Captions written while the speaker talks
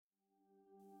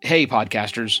Hey,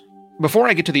 podcasters. Before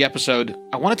I get to the episode,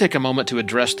 I want to take a moment to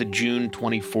address the June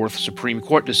 24th Supreme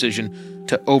Court decision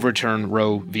to overturn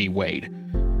Roe v. Wade.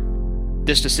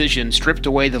 This decision stripped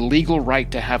away the legal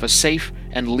right to have a safe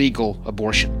and legal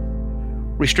abortion.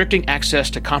 Restricting access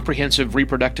to comprehensive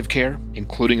reproductive care,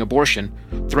 including abortion,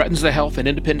 threatens the health and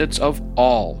independence of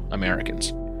all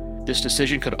Americans. This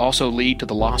decision could also lead to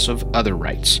the loss of other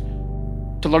rights.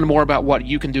 To learn more about what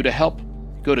you can do to help,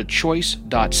 go to choice.crd.co.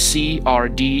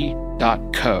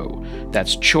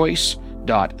 That's choice.crd.co.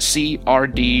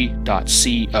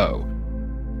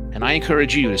 And I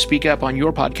encourage you to speak up on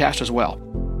your podcast as well.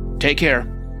 Take care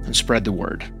and spread the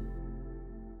word.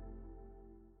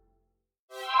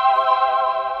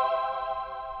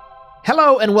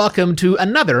 Hello and welcome to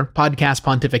another Podcast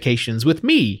Pontifications with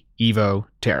me, Evo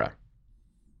Terra.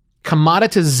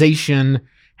 Commoditization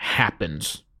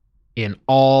happens in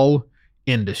all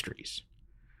industries.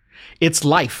 It's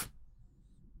life.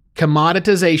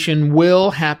 Commoditization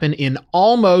will happen in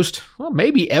almost,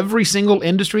 maybe every single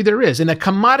industry there is. And a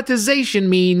commoditization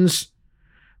means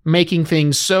making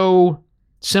things so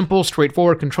simple,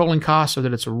 straightforward, controlling costs so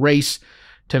that it's a race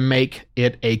to make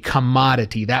it a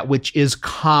commodity, that which is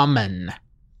common.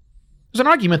 There's an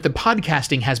argument that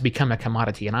podcasting has become a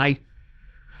commodity, and I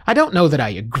don't know that I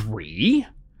agree,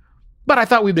 but I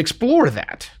thought we'd explore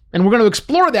that. And we're going to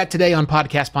explore that today on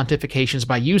Podcast Pontifications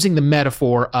by using the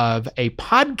metaphor of a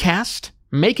podcast,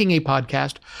 making a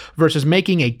podcast, versus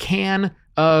making a can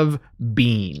of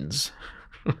beans.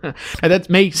 Now, that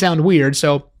may sound weird,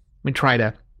 so let me try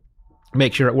to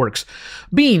make sure it works.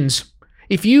 Beans.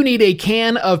 If you need a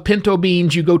can of pinto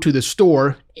beans, you go to the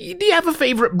store. Do you have a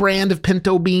favorite brand of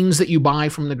pinto beans that you buy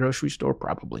from the grocery store?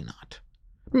 Probably not.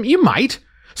 You might.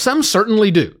 Some certainly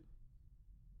do.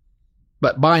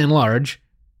 But by and large,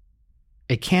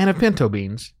 a can of pinto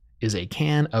beans is a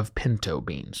can of pinto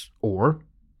beans, or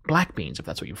black beans, if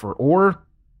that's what you prefer, or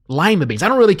lima beans. I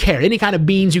don't really care. Any kind of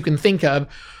beans you can think of.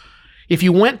 If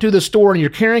you went to the store and you're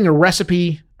carrying a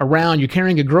recipe around, you're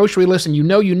carrying a grocery list, and you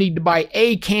know you need to buy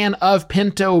a can of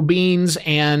pinto beans,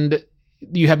 and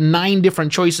you have 9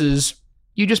 different choices,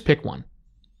 you just pick one.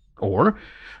 Or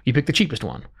you pick the cheapest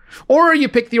one. Or you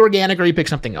pick the organic, or you pick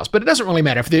something else. But it doesn't really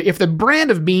matter. If the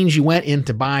brand of beans you went in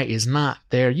to buy is not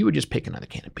there, you would just pick another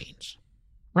can of beans.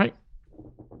 Right?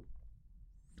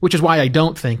 Which is why I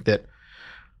don't think that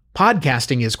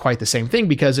podcasting is quite the same thing,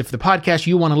 because if the podcast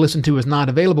you want to listen to is not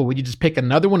available, would you just pick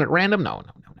another one at random? No.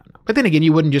 But then again,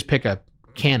 you wouldn't just pick a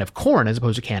can of corn as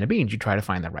opposed to a can of beans. You'd try to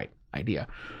find the right idea.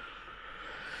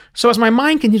 So as my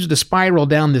mind continues to spiral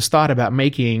down this thought about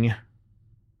making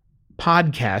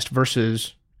podcast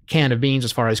versus can of beans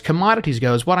as far as commodities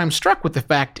goes, what I'm struck with the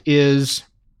fact is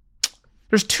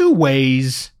there's 2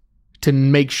 ways to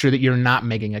make sure that you're not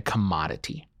making a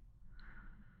commodity.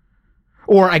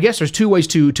 Or I guess there's 2 ways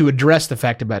to address the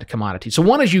fact about a commodity. So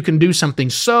one is you can do something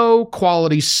so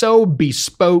quality, so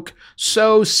bespoke,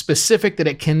 so specific that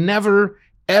it can never,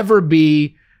 ever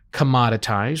be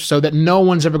commoditized, so that no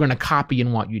one's ever going to copy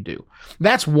in what you do.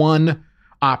 That's one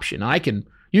option.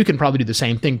 You can probably do the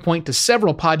same thing. Point to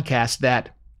several podcasts that,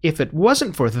 if it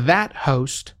wasn't for that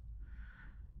host,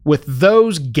 with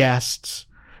those guests,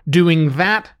 doing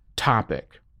that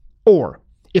topic, or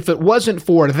if it wasn't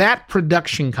for that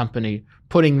production company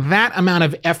putting that amount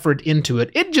of effort into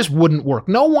it, it just wouldn't work.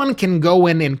 No one can go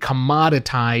in and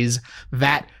commoditize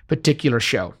that particular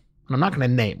show. And I'm not going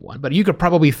to name one, but you could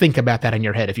probably think about that in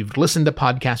your head if you've listened to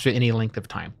podcasts for any length of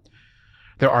time.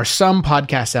 There are some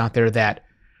podcasts out there that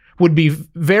would be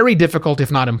very difficult, if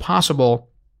not impossible,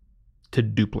 to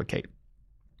duplicate,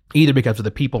 either because of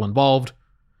the people involved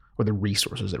or the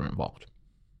resources that are involved.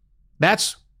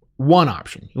 That's one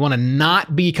option. You want to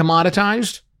not be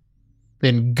commoditized?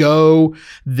 Then go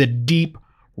the deep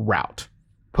route.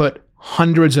 Put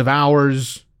hundreds of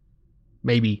hours,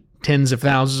 maybe tens of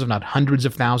thousands, if not hundreds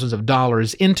of thousands of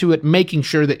dollars into it, making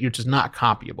sure that you're just not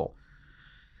copyable.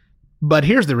 But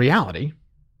here's the reality.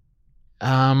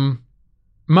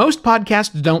 Most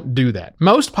podcasts don't do that.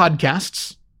 Most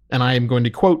podcasts, and I am going to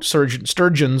quote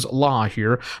Sturgeon's Law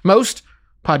here, most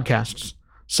podcasts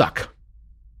suck.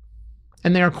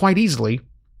 And they are quite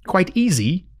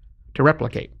easy to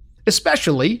replicate,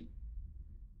 especially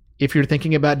if you're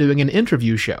thinking about doing an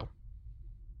interview show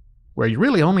where you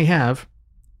really only have,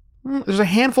 there's a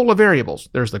handful of variables.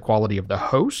 There's the quality of the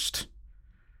host.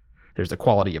 There's the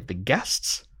quality of the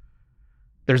guests.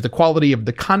 There's the quality of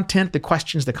the content, the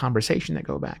questions, the conversation that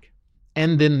go back.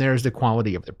 And then there's the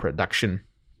quality of the production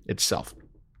itself.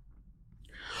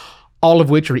 All of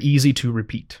which are easy to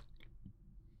repeat.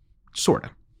 Sorta.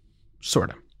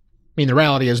 mean, the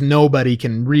reality is nobody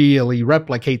can really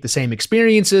replicate the same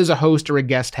experiences a host or a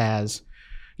guest has.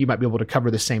 You might be able to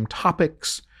cover the same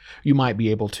topics. You might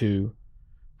be able to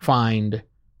find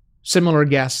similar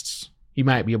guests. You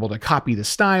might be able to copy the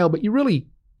style, but you really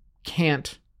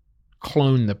can't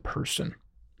clone the person.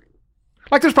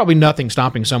 Like, there's probably nothing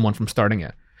stopping someone from starting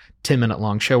a 10-minute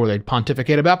long show where they'd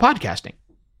pontificate about podcasting.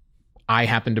 I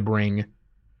happen to bring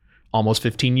almost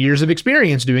 15 years of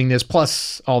experience doing this,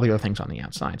 plus all the other things on the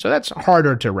outside. So that's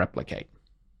harder to replicate.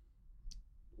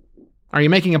 Are you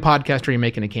making a podcast or are you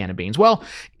making a can of beans? Well,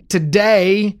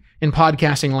 today in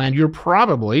podcasting land,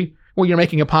 you're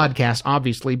making a podcast,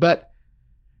 obviously, but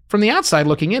from the outside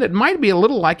looking in, it might be a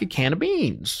little like a can of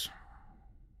beans.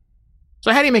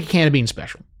 So how do you make a can of beans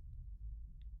special?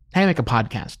 How do you make a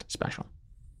podcast special?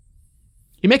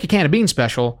 You make a can of beans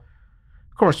special.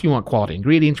 Of course, you want quality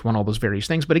ingredients, you want all those various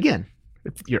things. But again,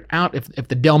 if you're out, if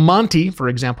the Del Monte, for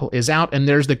example, is out and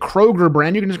there's the Kroger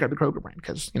brand, you can just grab the Kroger brand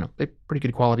because, they have pretty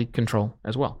good quality control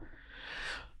as well.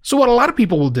 So what a lot of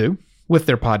people will do with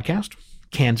their podcast,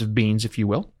 cans of beans, if you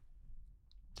will,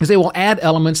 is they will add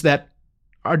elements that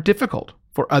are difficult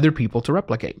for other people to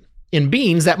replicate. In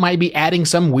beans, that might be adding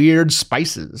some weird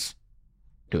spices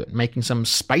to it, making some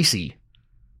spicy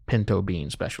pinto bean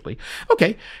specialty.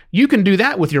 Okay, you can do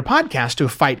that with your podcast to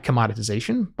fight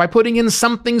commoditization by putting in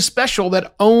something special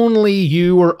that only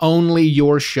you or only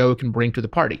your show can bring to the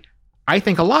party. I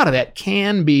think a lot of that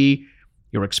can be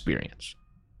your experience.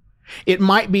 It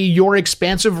might be your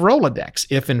expansive Rolodex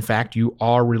if, in fact, you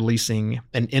are releasing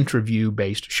an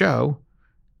interview-based show.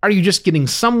 Are you just getting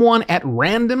someone at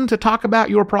random to talk about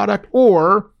your product,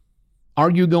 or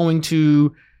are you going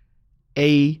to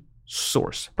a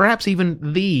source, perhaps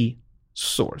even the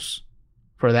source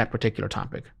for that particular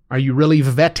topic? Are you really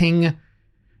vetting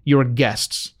your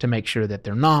guests to make sure that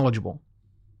they're knowledgeable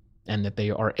and that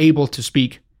they are able to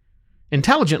speak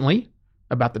intelligently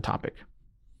about the topic?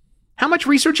 How much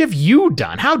research have you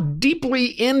done? How deeply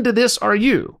into this are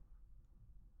you?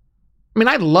 I mean,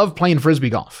 I love playing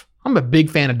Frisbee golf. I'm a big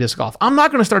fan of disc golf. I'm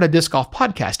not going to start a disc golf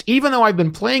podcast, even though I've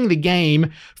been playing the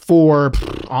game for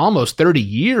almost 30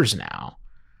 years now.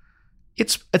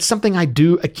 It's something I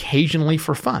do occasionally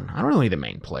for fun. I don't know any of the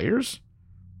main players.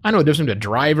 I know there's a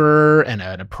driver and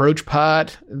an approach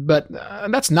putt, but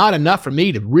that's not enough for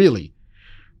me to really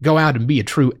go out and be a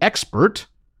true expert.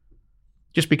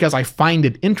 Just because I find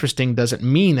it interesting doesn't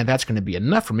mean that that's going to be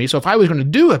enough for me. So if I was going to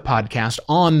do a podcast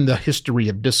on the history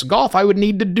of disc golf, I would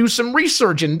need to do some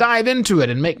research and dive into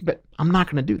it but I'm not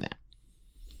going to do that.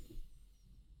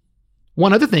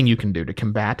 One other thing you can do to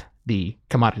combat the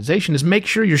commoditization is make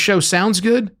sure your show sounds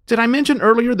good. Did I mention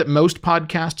earlier that most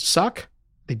podcasts suck?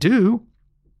 They do,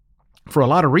 for a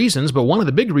lot of reasons, but one of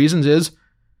the big reasons is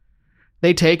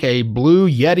they take a Blue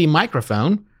Yeti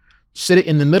microphone, sit it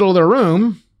in the middle of the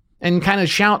room, and kind of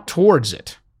shout towards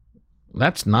it.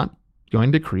 That's not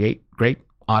going to create great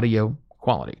audio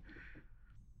quality.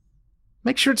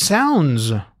 Make sure it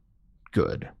sounds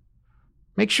good.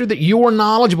 Make sure that you're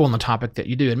knowledgeable in the topic that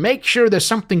you do, and make sure there's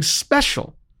something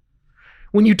special.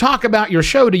 When you talk about your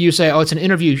show, do you say, it's an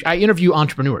interview? I interview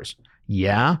entrepreneurs.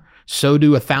 Yeah, so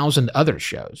do 1,000 other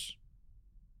shows.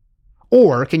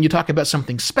 Or can you talk about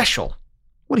something special?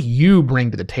 What do you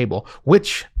bring to the table?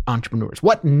 Which entrepreneurs?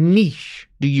 What niche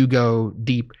do you go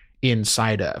deep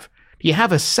inside of? Do you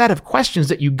have a set of questions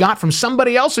that you got from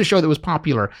somebody else's show that was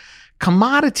popular?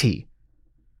 Commodity.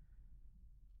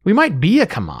 We might be a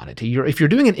commodity. If you're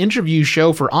doing an interview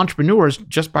show for entrepreneurs,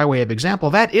 just by way of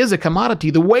example, that is a commodity.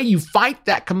 The way you fight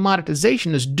that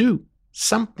commoditization is do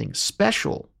something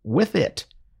special with it.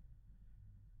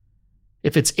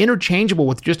 If it's interchangeable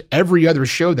with just every other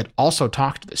show that also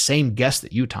talks to the same guests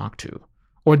that you talk to,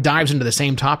 or dives into the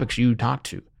same topics you talk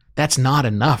to, that's not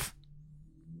enough.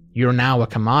 You're now a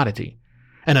commodity.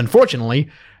 And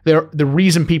unfortunately, the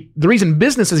reason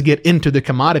businesses get into the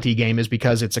commodity game is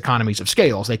because it's economies of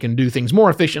scales. They can do things more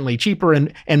efficiently, cheaper,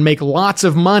 and make lots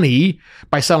of money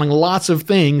by selling lots of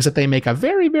things that they make a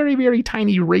very, very, very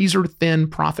tiny razor-thin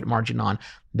profit margin on.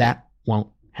 That won't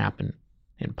happen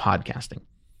in podcasting.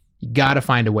 You got to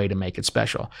find a way to make it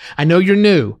special. I know you're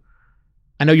new.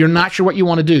 I know you're not sure what you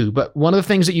want to do, but one of the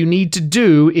things that you need to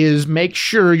do is make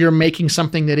sure you're making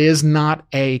something that is not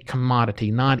a commodity,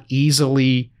 not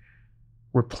easily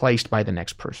replaced by the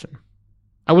next person.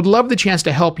 I would love the chance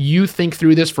to help you think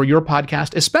through this for your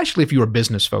podcast, especially if you are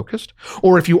business focused,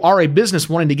 or if you are a business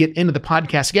wanting to get into the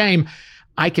podcast game.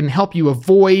 I can help you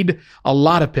avoid a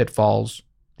lot of pitfalls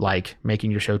like making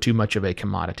your show too much of a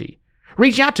commodity.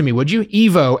 Reach out to me, would you?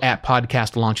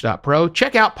 evo@podcastlaunch.pro.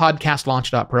 Check out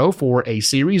podcastlaunch.pro for a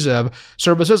series of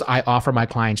services I offer my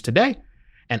clients today.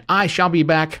 and I shall be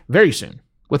back very soon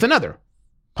with another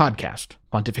podcast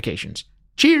Pontifications.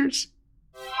 Cheers!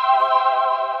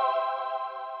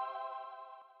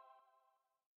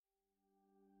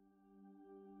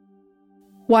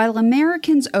 While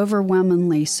Americans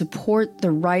overwhelmingly support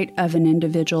the right of an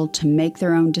individual to make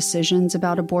their own decisions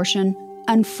about abortion,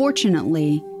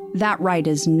 unfortunately, that right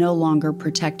is no longer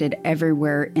protected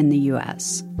everywhere in the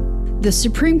U.S. The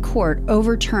Supreme Court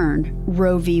overturned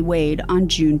Roe v. Wade on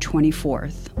June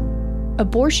 24th.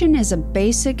 Abortion is a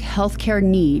basic healthcare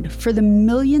need for the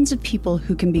millions of people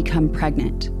who can become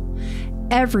pregnant.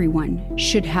 Everyone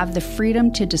should have the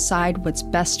freedom to decide what's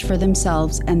best for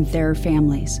themselves and their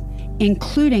families,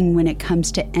 including when it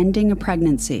comes to ending a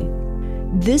pregnancy.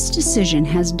 This decision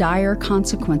has dire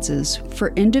consequences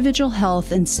for individual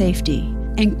health and safety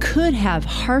and could have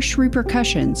harsh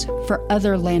repercussions for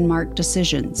other landmark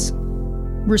decisions.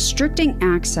 Restricting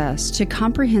access to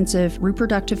comprehensive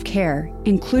reproductive care,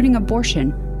 including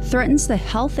abortion, threatens the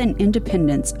health and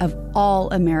independence of all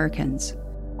Americans.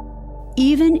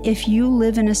 Even if you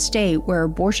live in a state where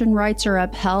abortion rights are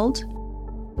upheld,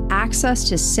 access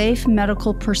to safe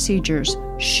medical procedures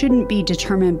shouldn't be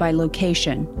determined by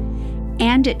location,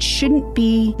 and it shouldn't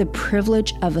be the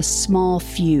privilege of a small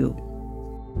few.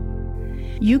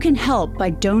 You can help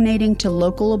by donating to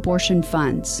local abortion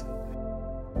funds.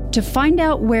 To find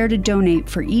out where to donate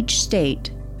for each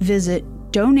state, visit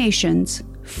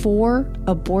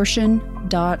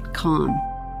donationsforabortion.com.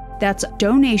 That's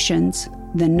donations,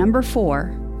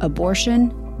 4,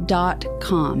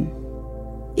 abortion.com.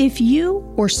 If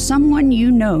you or someone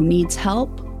you know needs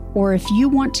help, or if you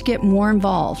want to get more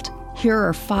involved, here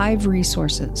are 5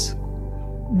 resources.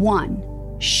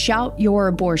 1. Shout Your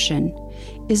Abortion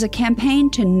is a campaign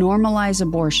to normalize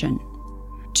abortion.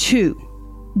 2.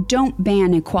 Don't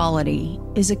Ban Equality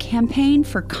is a campaign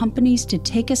for companies to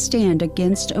take a stand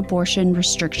against abortion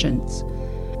restrictions.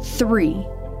 3.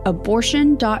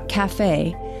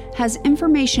 Abortion.cafe has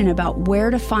information about where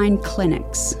to find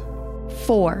clinics.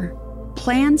 4.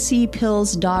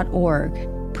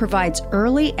 PlanCpills.org provides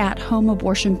early at-home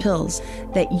abortion pills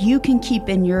that you can keep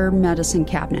in your medicine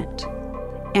cabinet.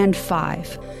 And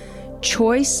 5.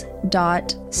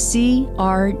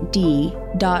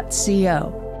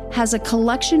 Choice.crd.co has a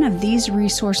collection of these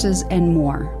resources and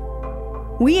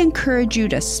more. We encourage you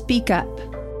to speak up,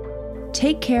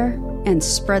 take care, and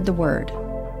spread the word.